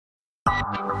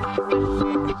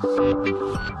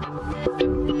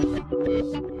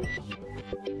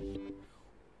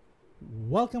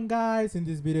Welcome guys, in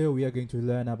this video we are going to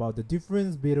learn about the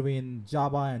difference between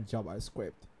Java and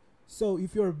JavaScript. So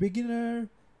if you're a beginner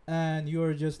and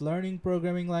you're just learning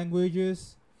programming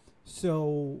languages,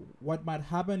 so what might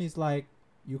happen is like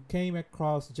you came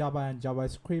across Java and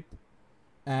JavaScript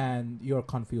and you're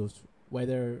confused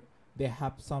whether they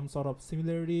have some sort of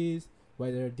similarities,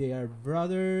 whether they are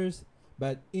brothers,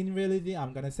 but in reality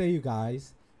I'm gonna say you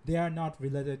guys, they are not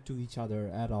related to each other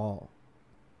at all.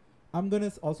 I'm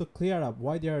gonna also clear up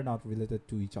why they are not related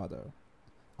to each other.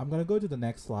 I'm gonna go to the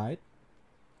next slide.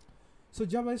 So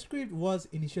JavaScript was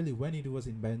initially, when it was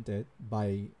invented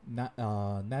by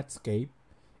Netscape,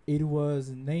 it was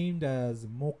named as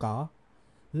Mocha.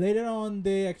 Later on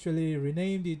they actually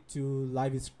renamed it to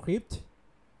LiveScript,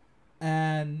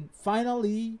 and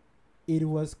finally it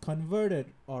was converted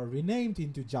or renamed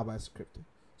into JavaScript.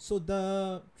 So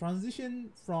the transition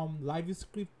from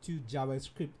LiveScript to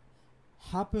JavaScript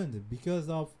happened because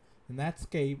of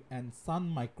Netscape and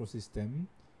Sun Microsystem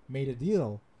made a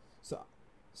deal.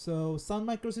 So Sun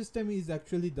Microsystem is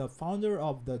actually the founder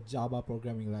of the Java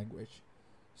programming language.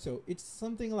 So it's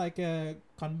something like a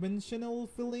conventional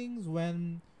feelings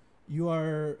when you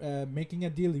are making a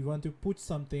deal, you want to put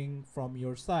something from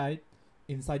your side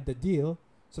inside the deal.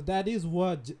 So that is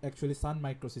what actually Sun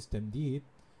Microsystem did.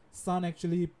 Sun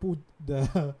actually put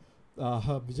the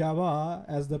Java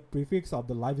as the prefix of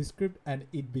the LiveScript and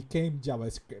it became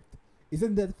JavaScript.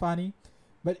 Isn't that funny?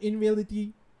 But in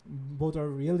reality, both are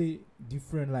really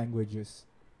different languages.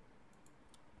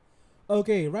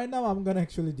 Okay, right now I'm gonna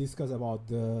actually discuss about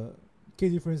the key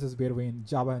differences between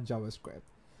Java and JavaScript.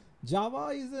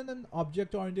 Java is an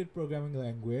object-oriented programming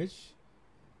language.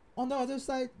 On the other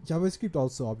side, JavaScript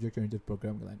also object-oriented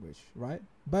programming language, right?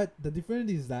 But the difference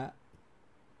is that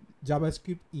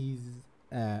JavaScript is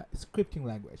a scripting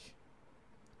language.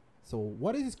 So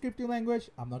what is a scripting language?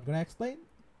 I'm not gonna explain.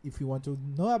 If you want to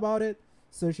know about it,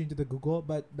 search into the Google.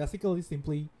 But basically,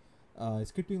 simply,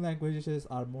 scripting languages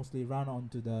are mostly run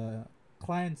onto the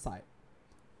client side.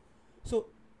 So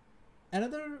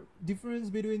another difference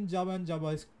between Java and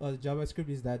JavaScript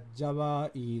is that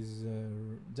Java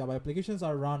applications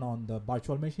are run on the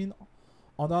virtual machine.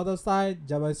 On the other side,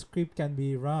 JavaScript can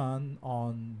be run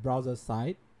on browser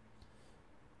side.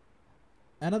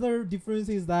 Another difference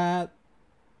is that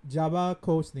Java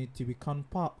codes need to be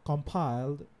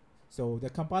compiled. So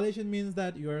the compilation means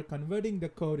that you are converting the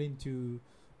code into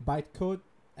bytecode,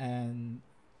 and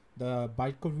the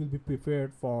bytecode will be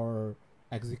prepared for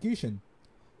execution.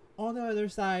 On the other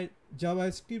side,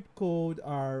 JavaScript code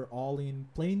are all in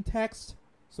plain text,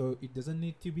 so it doesn't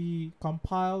need to be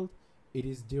compiled. It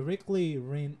is directly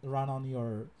run on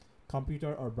your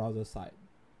computer or browser side.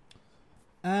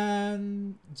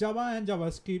 And Java and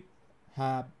JavaScript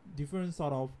have different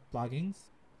sort of plugins.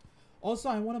 Also,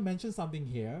 I want to mention something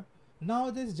here.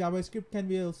 Nowadays, JavaScript can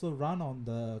be also run on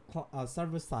the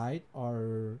server side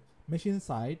or machine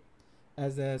side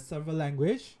as a server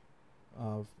language.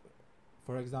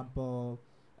 For example,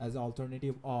 as an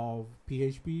alternative of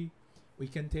PHP, we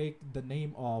can take the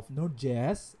name of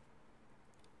Node.js.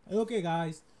 Okay,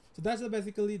 guys. So that's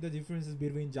basically the differences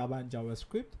between Java and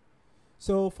JavaScript.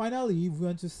 So finally, we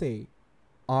want to say,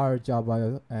 are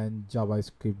Java and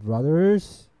JavaScript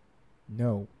brothers?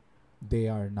 No, they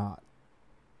are not.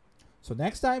 So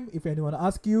next time, if anyone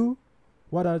asks you,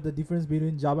 what are the difference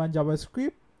between Java and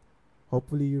JavaScript?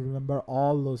 Hopefully you remember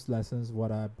all those lessons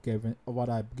what I've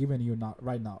given you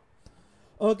right now.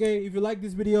 Okay, if you like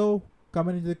this video,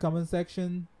 comment in the comment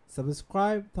section,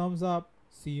 subscribe, thumbs up.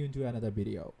 See you into another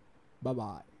video. Bye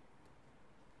bye.